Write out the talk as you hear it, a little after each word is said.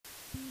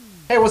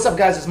Hey, what's up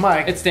guys, it's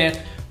Mike. It's Dan.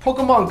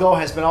 Pokemon Go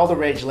has been all the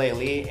rage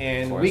lately,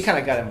 and we kind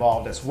of got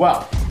involved as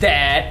well.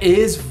 That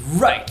is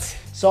right.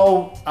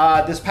 So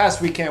this past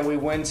weekend we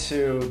went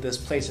to this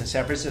place in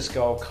San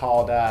Francisco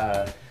called...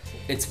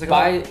 It's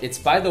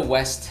by the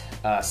west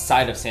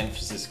side of San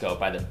Francisco,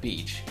 by the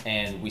beach,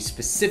 and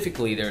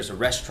there's a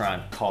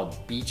restaurant called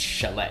Beach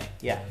Chalet.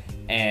 Yeah.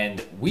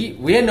 And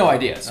we had no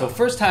idea. So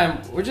first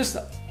time we're just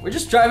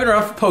driving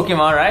around for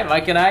Pokemon, right?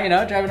 Mike and I,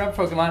 driving around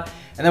for Pokemon.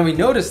 And then we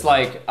noticed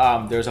like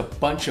there's a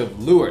bunch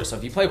of lures. So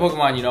if you play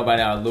Pokemon, you know by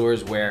now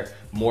lures where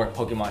more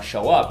Pokemon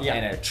show up,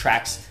 and it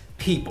attracts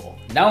people.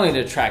 Not only to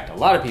attract a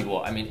lot of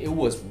people, I mean it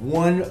was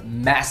one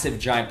massive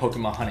giant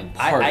Pokemon hunting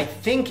party. I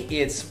think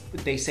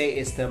they say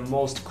it's the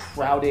most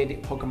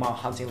crowded Pokemon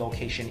hunting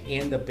location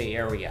in the Bay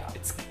Area.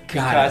 It's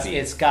gotta be.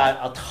 It's got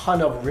a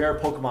ton of rare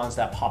Pokemons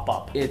that pop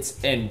up.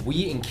 And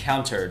we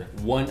encountered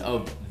one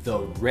of the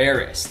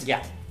rarest.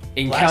 Yeah.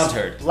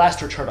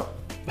 Blaster Turtle.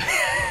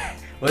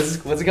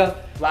 What's it called?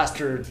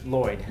 Blaster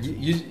Lloyd.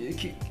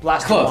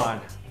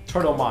 Blastermon.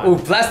 Turtlemon. Ooh,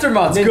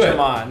 Blastermon's good.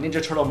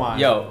 Ninja Turtlemon.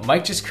 Yo,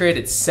 Mike just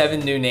created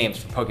 7 new names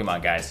for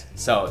Pokemon, guys.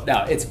 So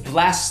now it's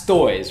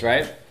Blastoise,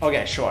 right?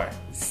 Okay, sure.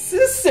 It's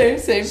the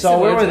same.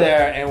 So we were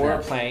there and we were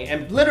playing,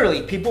 and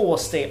literally people will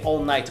stay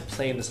all night to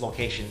play in this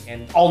location,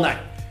 and all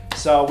night.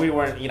 So we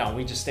weren't,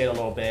 we just stayed a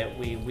little bit.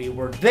 We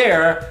were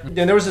there.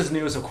 Then there was this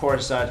news, of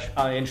course,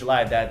 in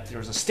July that there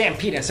was a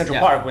stampede in Central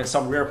Park when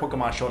some rare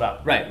Pokemon showed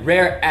up. Right,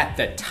 rare at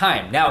the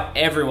time. Now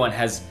everyone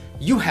has.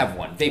 You have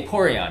one,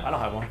 Vaporeon. I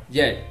don't have one.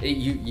 Yeah,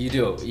 you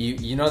do.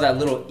 You know that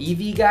little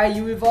Eevee guy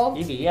you evolved?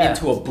 Eevee, yeah.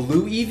 Into a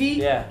blue Eevee?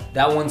 Yeah.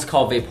 That one's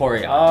called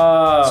Vaporeon.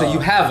 Oh. So you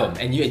have them,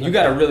 and you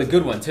got a really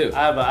good one too.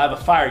 I have a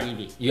fire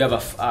Eevee. You have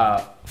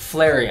a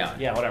Flareon.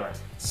 Yeah, whatever.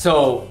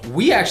 So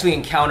we actually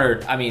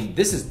encountered,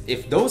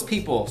 if those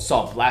people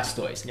saw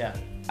Blastoise,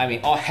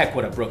 all heck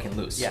would have broken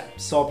loose. Yeah,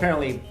 so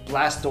apparently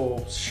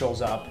Blastoise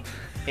shows up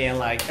and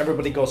like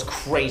everybody goes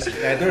crazy.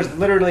 There's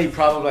literally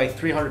probably like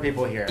 300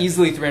 people here.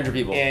 Easily 300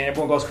 people. And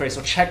everyone goes crazy.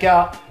 So check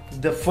out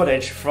the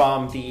footage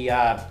from the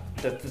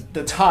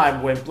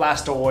time when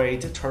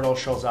Blastoise Turtle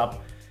shows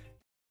up.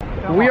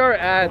 We are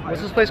at,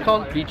 what's this place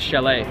called? Beach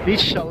Chalet. Beach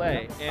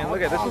Chalet. And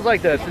look at this is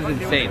like this is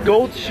insane.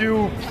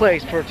 Go-to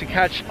place to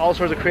catch all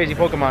sorts of crazy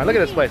Pokemon. Look at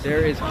this place. There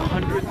is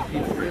hundreds of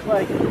people. There's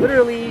like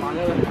literally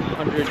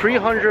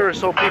 300 or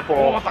so people.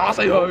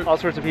 All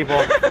sorts of people.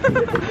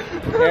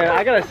 And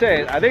I gotta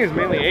say, I think it's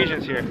mainly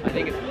Asians here. I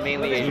think it's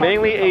mainly Asians.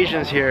 Mainly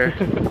Asians here.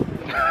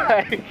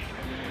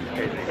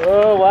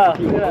 Oh wow!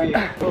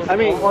 I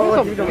mean,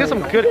 you get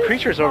some good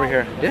creatures over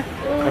here. Yeah.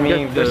 I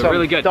mean, there's some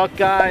really good duck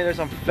guy. There's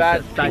some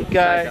fat pink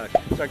guy.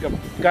 It's like a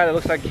guy that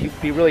looks like he'd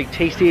be really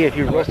tasty if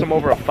you roast him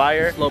over a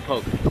fire.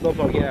 Slowpoke.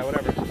 Slowpoke, yeah,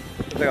 whatever.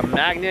 It's like a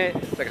magnet.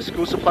 It's like a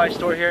school supply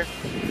store here.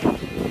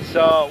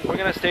 So we're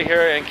gonna stay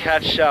here and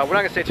catch. We're not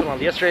gonna stay too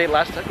long. Yesterday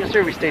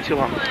we stayed too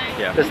long.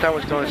 Yeah. This time we're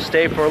just gonna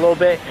stay for a little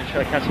bit and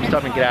try to catch some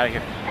stuff and get out of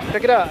here.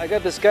 Check it out. I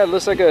got this guy that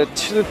looks like a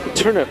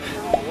turnip.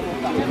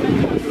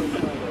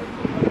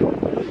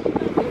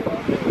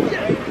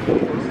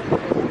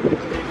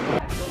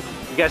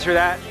 You guys hear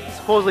that?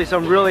 Supposedly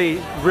some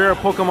really rare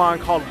Pokemon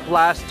called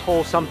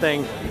Blastoise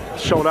something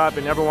showed up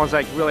and everyone's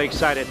like really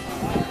excited.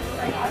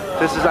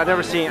 I've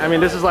never seen,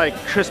 this is like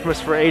Christmas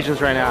for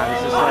Asians right now.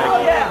 This is like,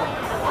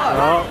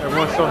 oh,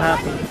 everyone's so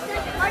happy.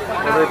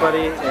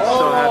 Everybody is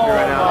so happy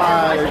right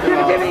now. Give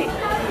it to me!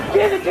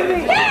 Give it to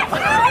me!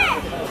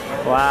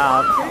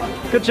 Wow.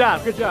 Good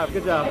job, good job,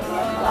 good job.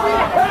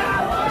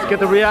 Let's get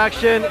the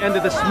reaction and the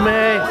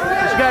dismay.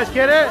 Did you guys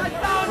get it?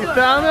 You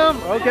found them?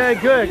 Okay,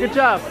 good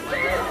job.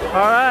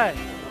 All right.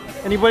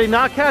 Anybody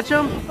not catch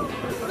him?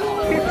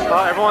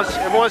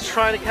 Everyone's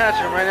trying to catch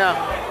him right now.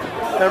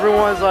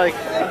 Everyone's like,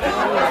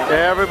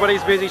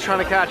 everybody's busy trying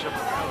to catch him.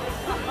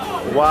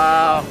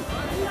 Wow.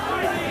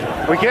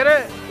 We get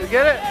it? You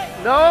get it?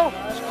 No?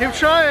 Just keep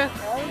trying.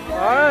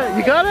 All right.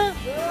 You got it?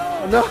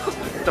 No.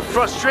 The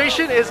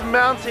frustration is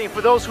mounting for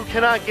those who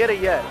cannot get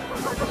it yet.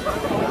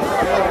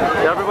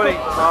 Everybody,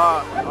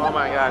 oh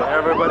my God,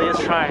 everybody is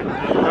trying.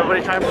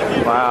 Everybody trying.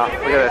 Wow,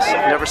 look at this.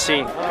 Never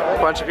seen a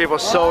bunch of people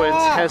so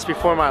intense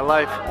before in my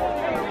life.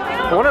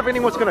 I wonder if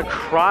anyone's gonna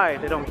cry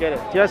if they don't get it.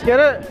 Do you guys get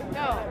it?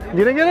 No.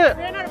 You didn't get it?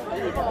 Ran out of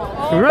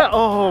Pokeballs.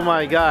 Oh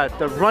my God,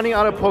 the running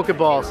out of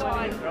Pokeballs.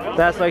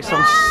 That's like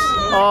some,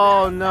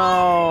 oh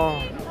no.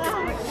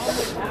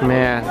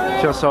 Man,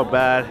 I feel so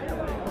bad.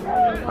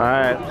 All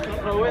right.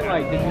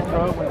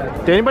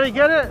 Did anybody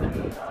get it?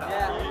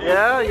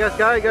 Yeah, you guys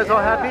got it? You guys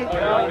all happy?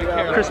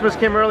 Christmas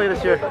came early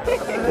this year.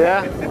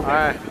 Yeah?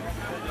 Alright.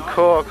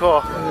 Cool. You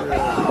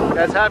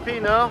guys happy?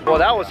 No? Well,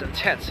 that was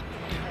intense.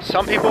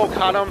 Some people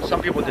caught them,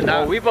 some people did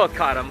not. Well, we both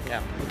caught them.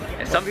 Yeah.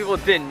 And some people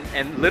didn't.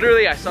 And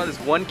literally, I saw this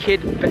one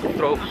kid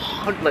throw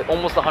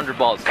almost 100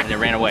 balls and it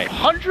ran away.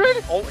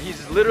 100? Oh,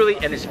 he's literally,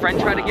 and his friend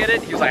tried to get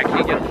it. He was like, I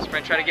can't get it. His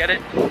friend tried to get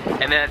it.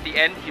 And then at the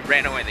end, he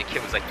ran away and the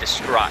kid was like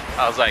distraught.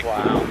 I was like,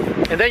 wow.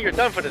 And then you're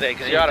done for the day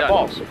because you're out of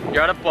balls.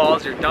 You're out of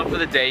balls, you're done for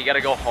the day, you gotta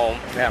go home.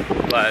 Yeah.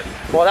 But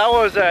well, that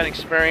was an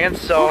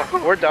experience, so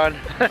we're done.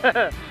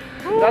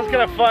 That was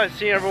kind of fun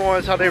seeing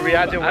everyone's how they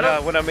reacted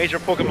when a major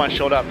Pokemon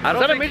showed up. Is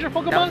that a major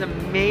Pokemon? That was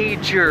a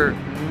major.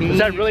 Is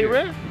that really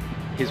rare?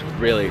 He's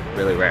really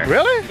rare.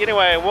 Really?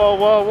 Anyway,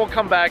 we'll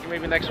come back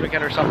maybe next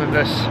weekend or something.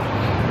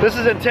 This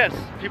is intense.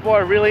 People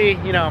are really,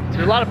 you know,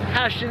 there's a lot of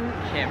passion,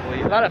 Can't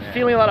believe a lot of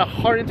feeling, a lot of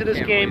heart into this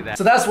game.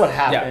 So that's what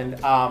happened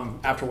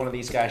after one of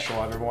these guys show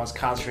up. Everyone's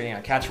concentrating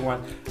on catching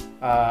one.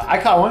 I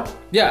caught one.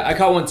 Yeah, I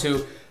caught one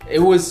too. It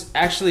was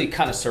actually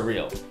kind of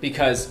surreal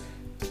because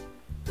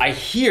I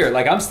hear,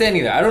 like I'm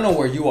standing there, I don't know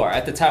where you are.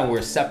 At the time we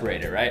were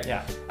separated, right?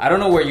 Yeah. I don't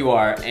know where you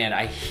are, and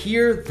I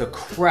hear the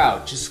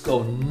crowd just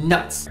go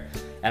nuts.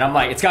 And I'm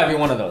like, it's gotta be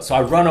one of those. So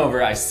I run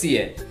over, I see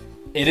it.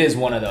 It is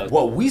one of those.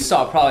 What we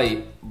saw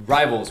probably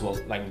rivals, well,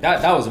 like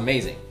that was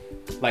amazing.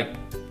 Like,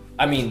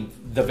 I mean,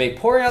 the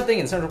Vaporeon thing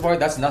in Central Park,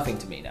 that's nothing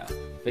to me now.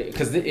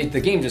 Because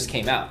the game just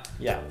came out.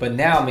 Yeah. But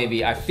now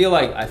maybe, I feel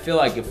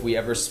like if we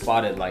ever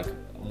spotted like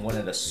one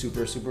of the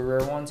super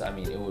rare ones, I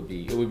mean, it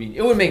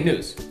would make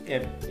news.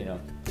 You know,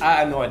 I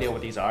have no idea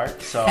what these are.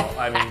 So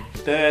I mean,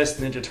 this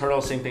Ninja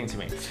Turtle, same thing to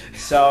me.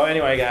 So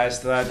anyway,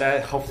 guys,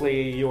 that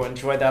hopefully you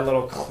enjoyed that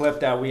little clip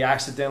that we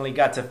accidentally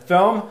got to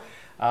film.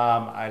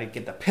 I didn't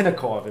get the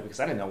pinnacle of it because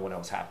I didn't know what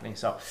was happening.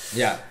 So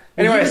yeah.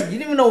 Anyways, you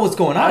didn't even know what's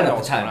going on at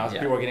the time.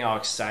 People were getting all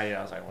excited.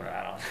 I was like, what?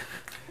 I don't.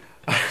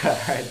 All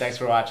right, thanks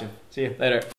for watching. See you later.